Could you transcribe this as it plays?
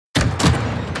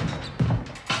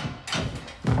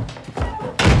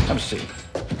diplomacy.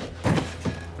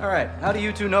 All right, how do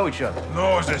you two know each other?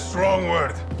 No is a strong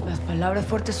word. Las palabras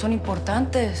fuertes son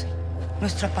importantes.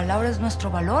 Nuestra palabra es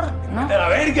nuestro valor, ¿no? ¡De la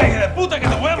verga, hija de puta, que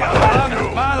te voy a matar!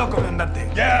 ¡Calmado,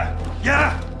 comandante! ¡Ya!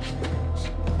 ¡Ya!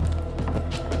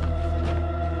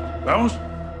 ¿Vamos?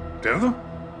 ¿Cerdo?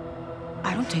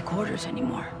 I don't take orders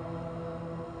anymore.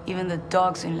 Even the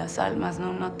dogs in Las Almas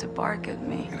know not to bark at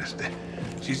me.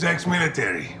 She's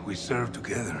ex-military. We served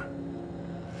together.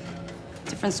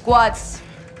 Different squads,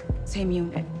 same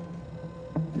unit.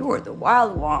 You were the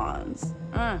wild ones.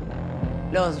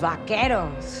 Los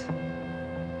vaqueros.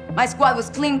 My squad was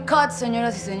clean cut,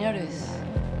 señoras y señores.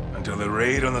 Until the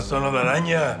raid on the Son of la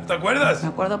Araña. ¿Te acuerdas? Me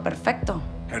acuerdo perfecto.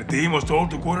 Her team was told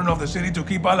to cordon off the city to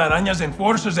keep all Araña's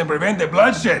enforcers and prevent the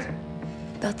bloodshed.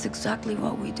 That's exactly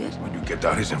what we did. Well, you kept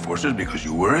out his enforcers because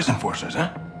you were his enforcers,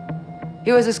 huh?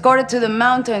 He was escorted to the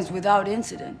mountains without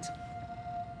incident.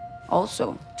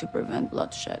 Also, to prevent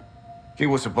bloodshed. He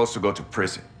was supposed to go to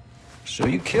prison. So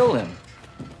you killed him,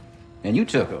 and you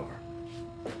took over.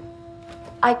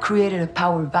 I created a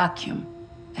power vacuum,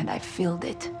 and I filled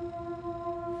it.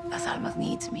 Las Almas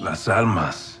needs me. Las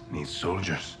Almas needs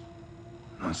soldiers,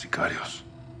 not sicarios.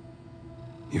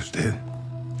 Y usted?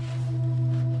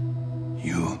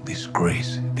 You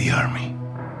disgrace the army.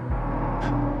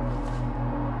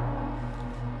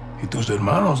 Y tus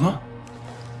hermanos, no?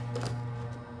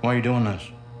 Why are you doing this?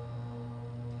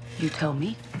 You tell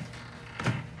me.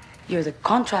 You're the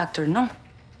contractor, no?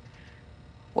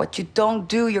 What you don't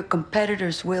do, your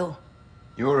competitors will.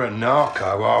 You're a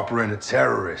narco harboring a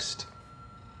terrorist.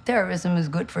 Terrorism is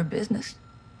good for business.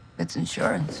 It's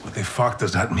insurance. What the fuck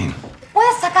does that mean?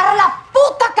 ¡Puedes sacar la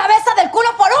puta cabeza del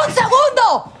culo por un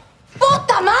segundo!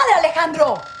 ¡Puta madre,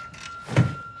 Alejandro!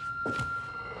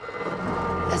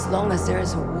 As long as there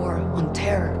is a war on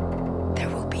terror, there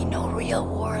will be no real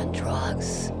war on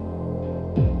drugs.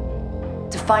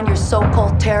 To find your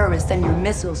so-called terrorists and your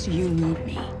missiles, you need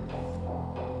me.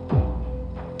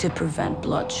 To prevent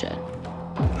bloodshed.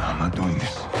 No, I'm not doing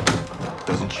this.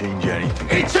 Doesn't change anything.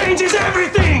 It changes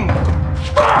everything!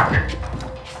 Fuck!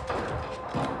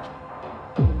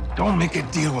 Don't make a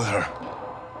deal with her.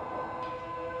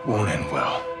 Won't end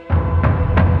well.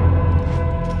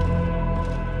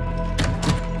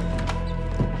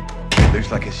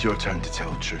 Looks like it's your turn to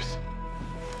tell the truth.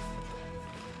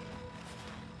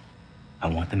 I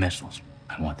want the missiles,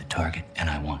 I want the target, and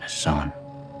I want Hassan.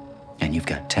 And you've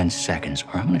got 10 seconds,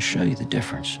 or I'm gonna show you the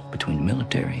difference between the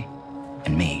military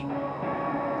and me.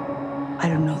 I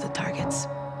don't know the targets.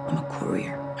 I'm a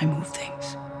courier. I move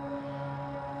things.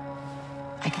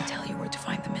 I can tell you where to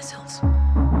find the missiles.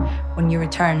 When you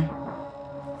return,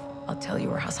 I'll tell you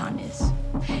where Hassan is.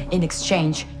 In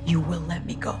exchange, you will let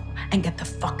me go and get the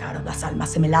fuck out of Las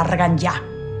Almas. Se me largan ya.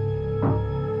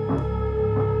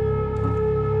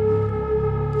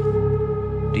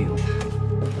 Deal.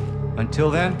 Until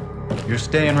then, you're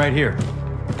staying right here.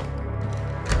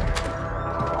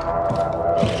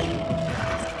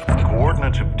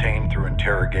 Coordinates obtained through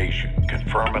interrogation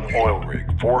confirm an oil rig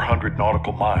 400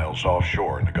 nautical miles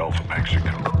offshore in the Gulf of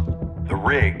Mexico. The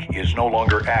rig is no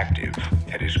longer active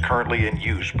and is currently in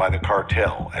use by the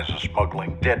cartel as a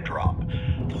smuggling dead drop.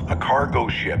 A cargo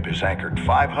ship is anchored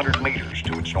 500 meters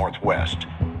to its northwest.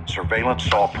 Surveillance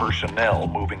saw personnel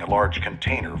moving a large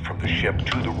container from the ship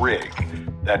to the rig.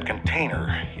 That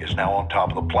container is now on top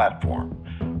of the platform.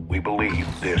 We believe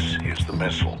this is the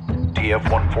missile.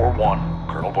 TF-141,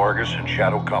 Colonel Vargas and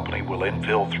Shadow Company will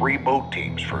infill 3 boat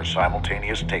teams for a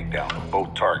simultaneous takedown of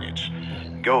both targets.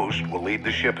 Ghost will lead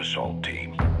the ship assault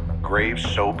team. Graves,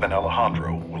 Soap, and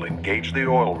Alejandro will engage the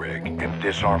oil rig and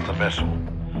disarm the missile.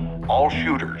 All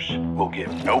shooters will get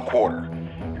no quarter.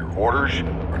 Your orders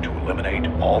are to eliminate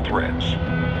all threats.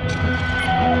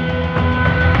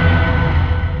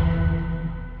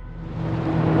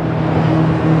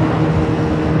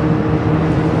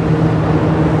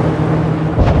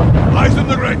 Eyes on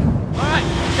the rig! Alright,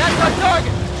 that's our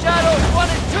target. Shadows 1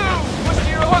 and 2. Push to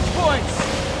your hook points.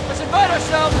 Let's invite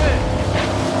ourselves in.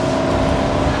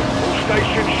 Full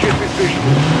station ship is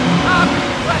visual. Copy.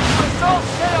 Let's assault.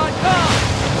 Stay on comm.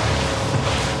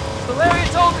 Valeria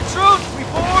told the truth. We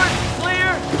board,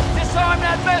 clear, disarm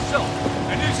that vessel.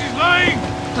 And if she's lying,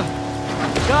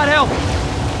 God help.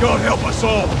 God help us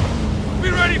all.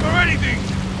 Be ready for anything.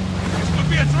 This could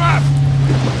be a trap.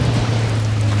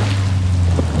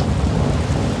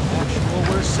 Well,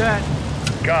 we're set.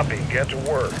 Copy. Get to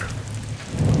work.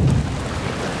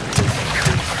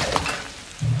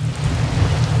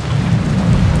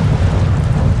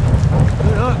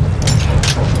 Good hook.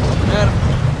 Got him.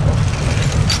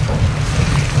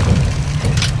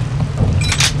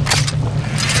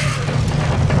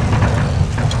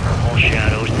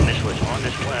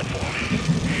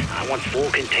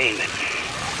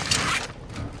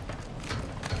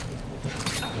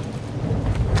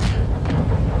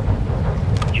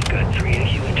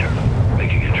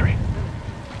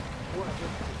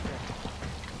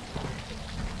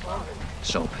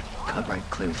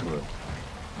 through.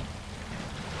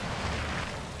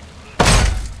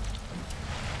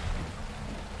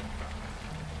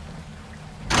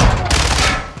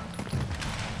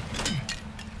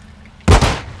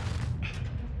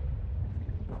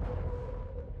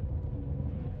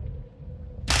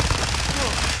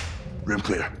 Room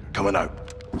clear. Coming out.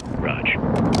 Raj.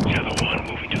 Shadow 1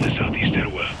 moving to the southeast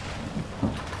stairwell.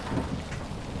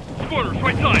 Squatters,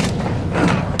 right side!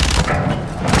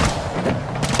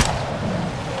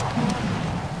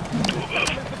 Two above.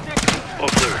 All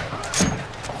clear.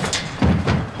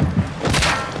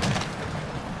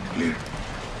 Clear.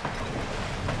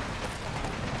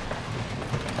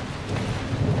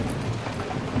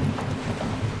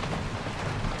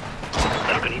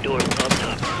 Balcony door up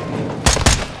top.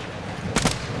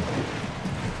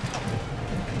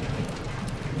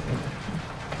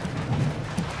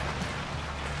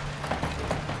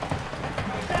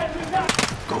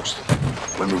 Ghost,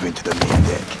 we're moving to the main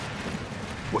deck.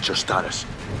 What's your status?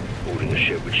 Holding the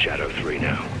ship with Shadow 3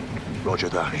 now. Roger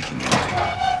that. Making it.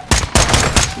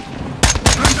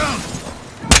 Man down!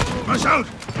 Rush out!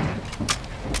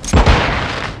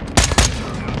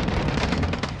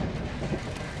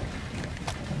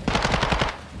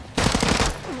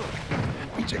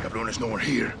 Pinche cabrón is nowhere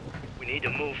here. We need to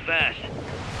move fast.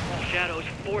 All Shadows,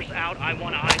 force out. I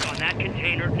want eyes on that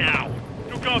container now.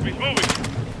 2 copies, moving!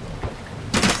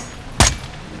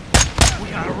 We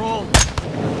gotta roll.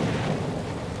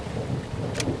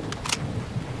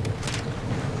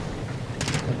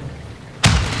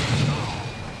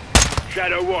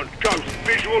 Shadow 1, Ghost,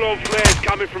 visual on flares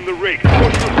coming from the rig.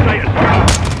 What's the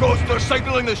status? Ghost, they're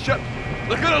signaling the ship.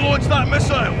 They're gonna launch that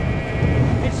missile.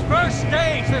 It's first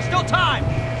stage. There's still time.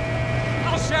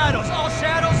 All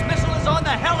shadows. Missile is on the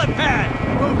helipad.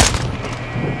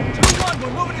 2-1,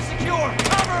 we're moving to secure.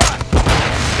 Cover us.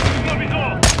 Copies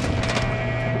all.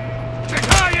 Check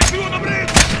high, it's you on the bridge!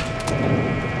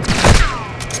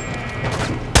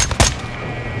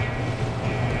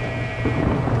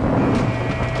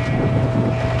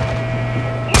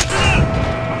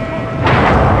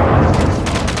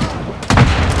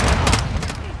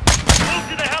 Move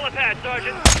to the helipad,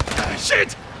 Sergeant.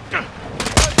 Shit!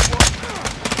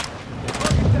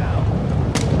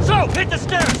 So, hit the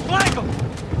stairs. Flank them.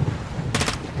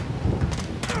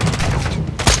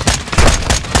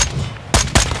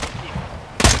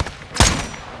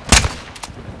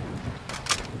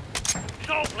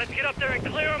 So, let's get up there and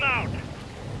clear them out.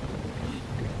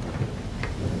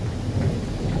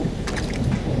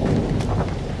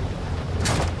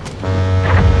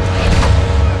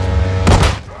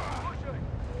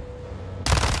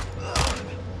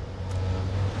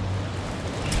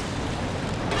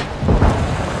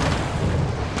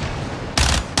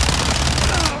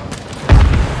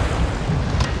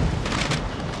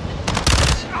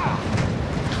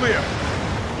 Clear.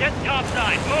 Get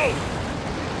topside, move!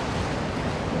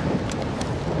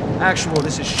 Actual,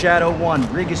 this is Shadow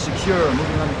 1. Rig is secure.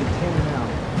 Moving on the container now.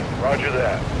 Roger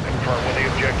that. Confirm when the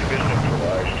objective is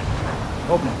neutralized.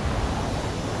 Open it.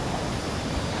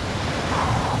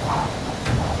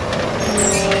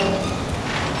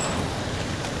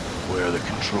 Where are the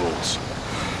controls?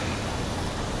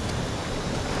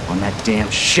 On that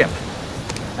damn ship.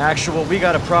 Actual, we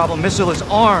got a problem. Missile is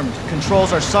armed.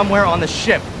 Controls are somewhere on the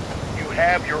ship. You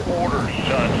have your orders,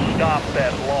 son. Stop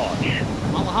that launch.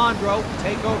 Alejandro,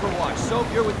 take overwatch. Soap,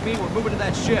 you're with me. We're moving to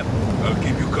that ship. I'll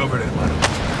keep you covered, hermano.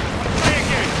 Say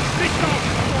again. Big dog.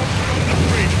 On the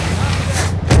bridge.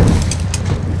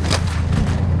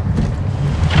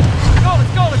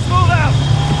 Let's move out!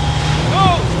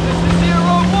 Go! This is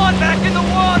 0-1, back in the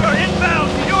water,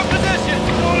 inbound, to your position!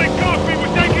 Solid copy.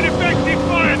 We're taking effective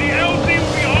fire. The LZ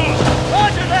will be on.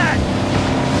 Roger that!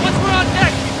 Once we're on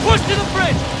deck, push to the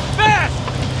bridge! Fast!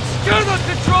 Secure those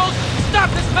controls! Stop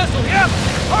this missile, yep!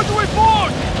 Hard to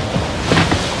report!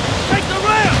 Take the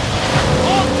ramp!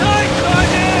 Hold tight,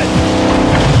 Sergeant!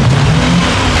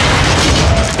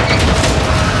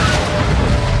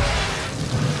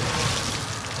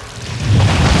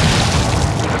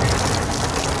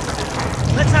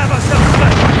 Let's have ourselves a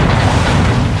fight!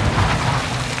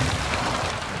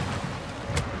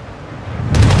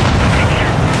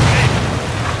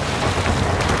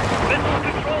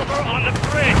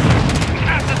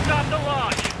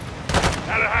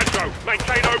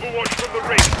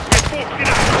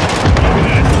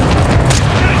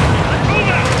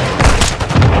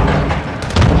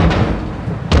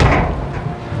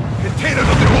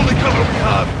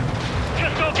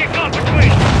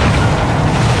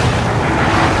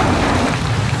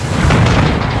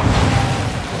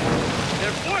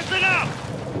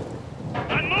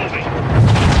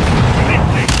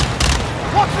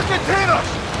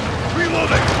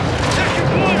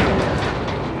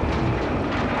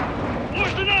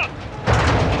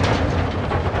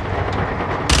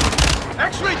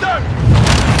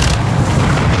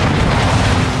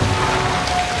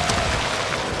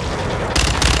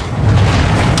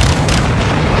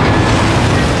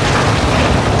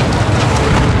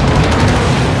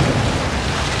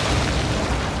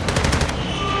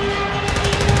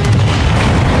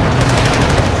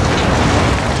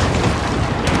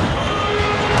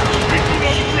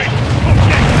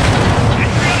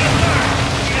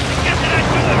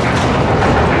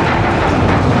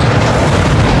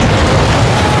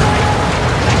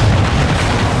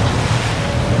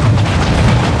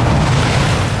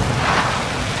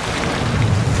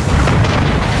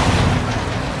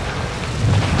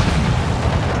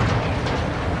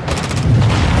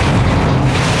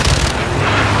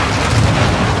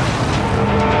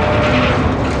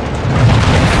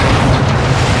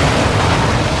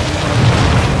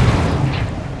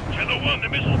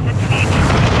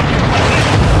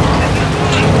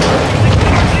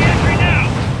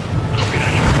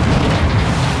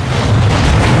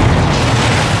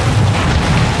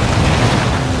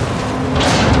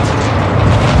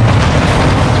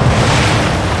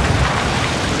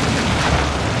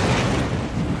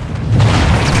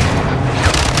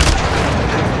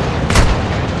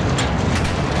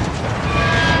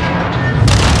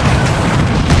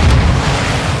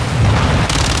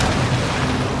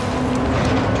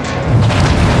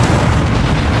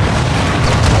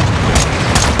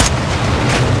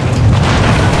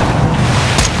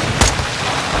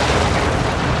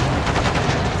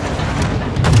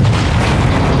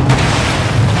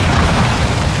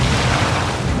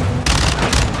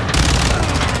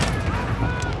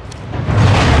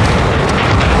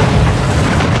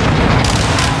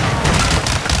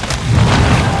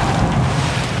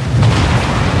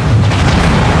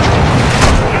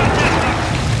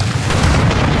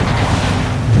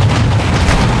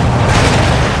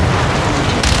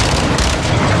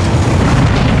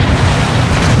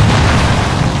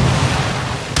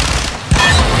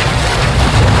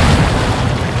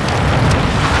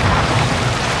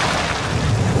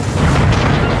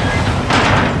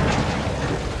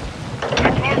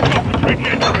 Bridge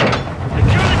entry.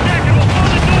 Secure the deck and we'll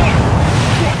close the door.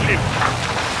 Drop him.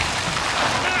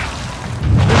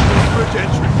 Bridge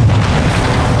entry.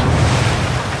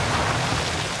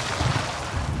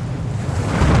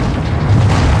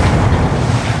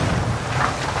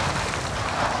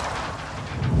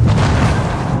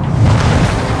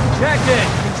 Check it.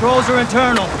 Controls are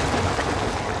internal.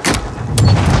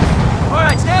 All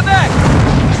right, stand back.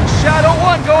 This is Shadow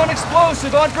 1 going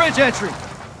explosive on bridge entry.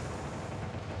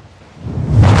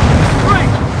 3,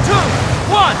 2,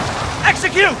 1,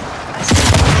 execute!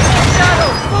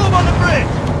 Shadow, move on the bridge!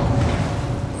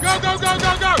 Go, go, go,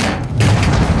 go, go!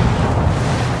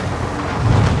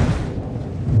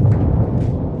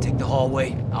 Take the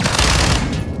hallway.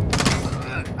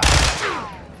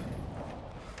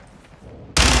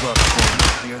 Move up,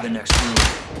 clear the next room.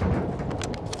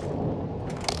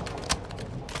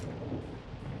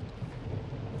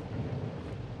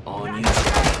 On you.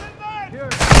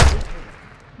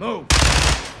 Move.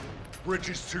 Bridge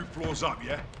is 2 floors up,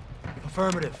 yeah?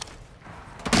 Affirmative.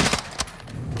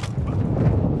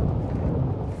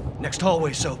 Next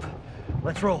hallway, Soap.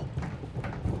 Let's roll.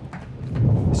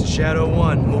 This is Shadow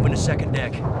 1, moving to second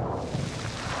deck.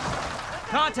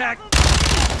 Contact!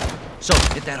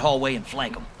 Soap, hit that hallway and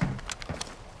flank them.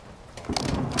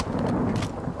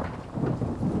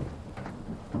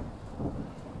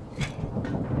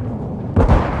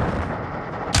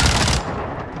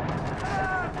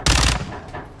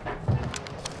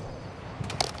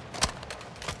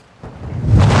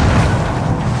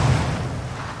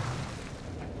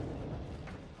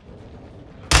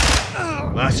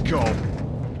 Let's go.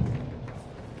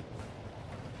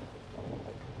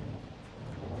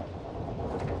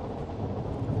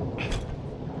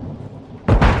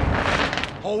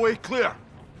 Hallway clear.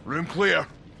 Room clear.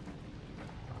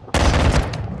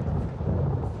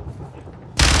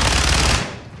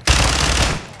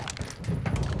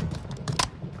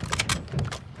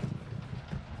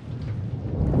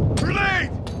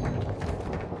 Grenade!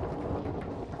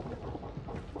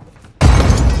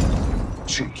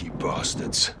 Cheeky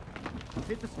bastards.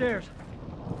 Hit the stairs.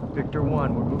 Victor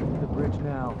 1, we're moving to the bridge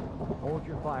now. Hold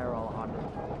your fire,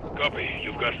 Alejandro. Copy.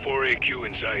 You've got 4 AQ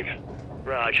inside.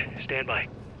 Raj, stand by.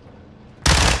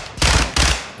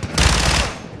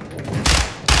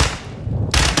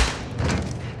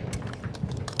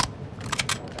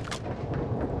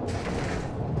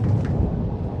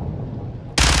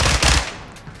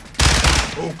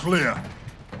 All clear.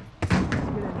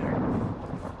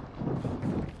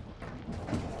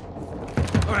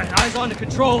 All right, eyes on the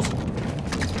controls.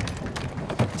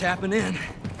 Tapping in.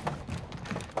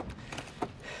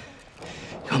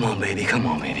 Come on, baby, come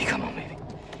on, baby, come on, baby.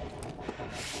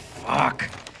 Fuck.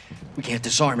 We can't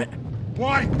disarm it.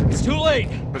 Why? It's too late.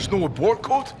 There's no abort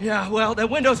code? Yeah, well, that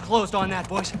window's closed on that,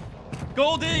 boys.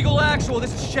 Gold Eagle Actual,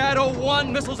 this is Shadow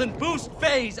 1, missiles in boost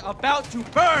phase, about to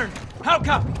burn. How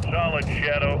copy? Solid,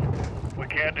 Shadow. We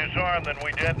can't disarm, then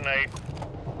we detonate.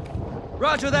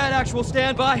 Roger that, Actual,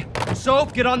 standby.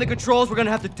 Soap, get on the controls. We're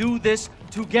gonna have to do this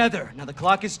together. Now, the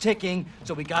clock is ticking,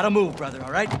 so we gotta move, brother,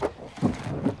 all right?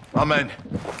 I'm in.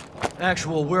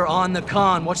 Actual, we're on the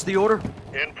con. What's the order?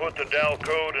 Input the DAL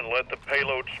code and let the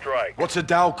payload strike. What's the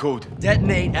DAL code?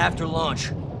 Detonate after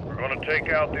launch. We're gonna take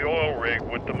out the oil rig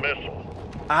with the missile.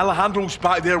 Alejandro's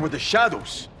back there with the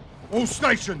shadows. All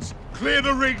stations, clear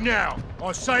the rig now.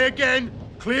 I say again,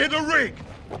 clear the rig.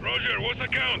 Roger, what's the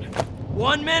count?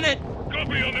 1 minute.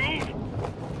 Copy, on the move.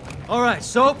 All right,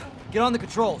 Soap, get on the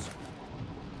controls.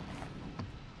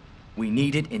 We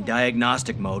need it in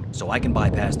diagnostic mode so I can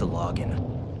bypass the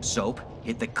login. Soap,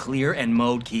 hit the clear and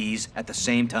mode keys at the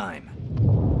same time.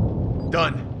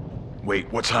 Done.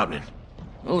 Wait, what's happening?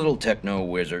 A little techno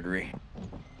wizardry.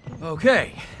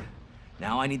 Okay.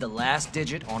 Now I need the last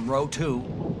digit on row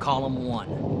 2, column 1.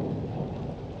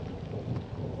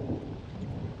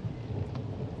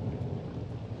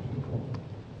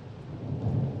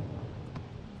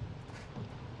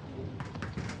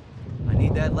 I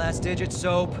need that last digit,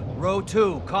 Soap. Row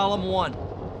 2, column 1.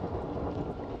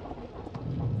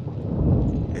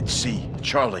 It's C,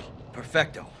 Charlie.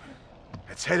 Perfecto.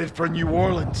 It's headed for New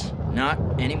Orleans. Not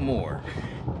anymore.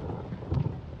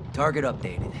 Target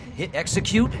updated. Hit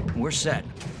execute, we're set.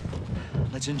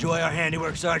 Let's enjoy our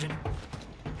handiwork, Sergeant.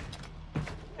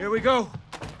 Here we go.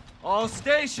 All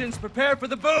stations, prepare for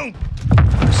the boom.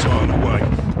 It's on the way.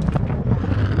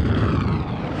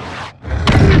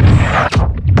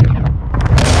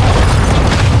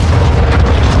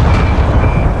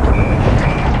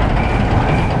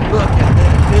 Look at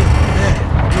that big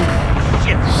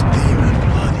Shit. Steaming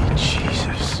bloody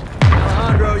Jesus.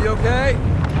 Alejandro, you okay?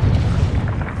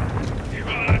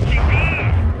 Chingada!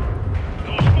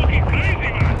 Those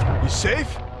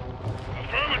safe?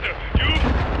 Affirmative.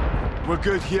 You? We're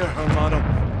good here,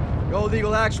 hermano. Gold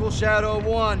Eagle actual, Shadow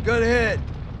 1. Good hit.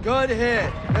 Good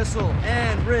hit. Missile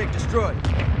and rig destroyed.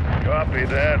 Copy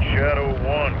that, Shadow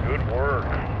 1. Good work.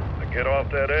 Now get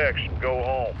off that X and go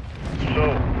home.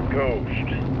 So,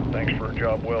 Ghost, thanks for a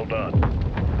job well done.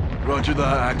 Roger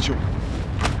that, actual.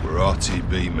 We're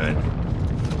RTB, men.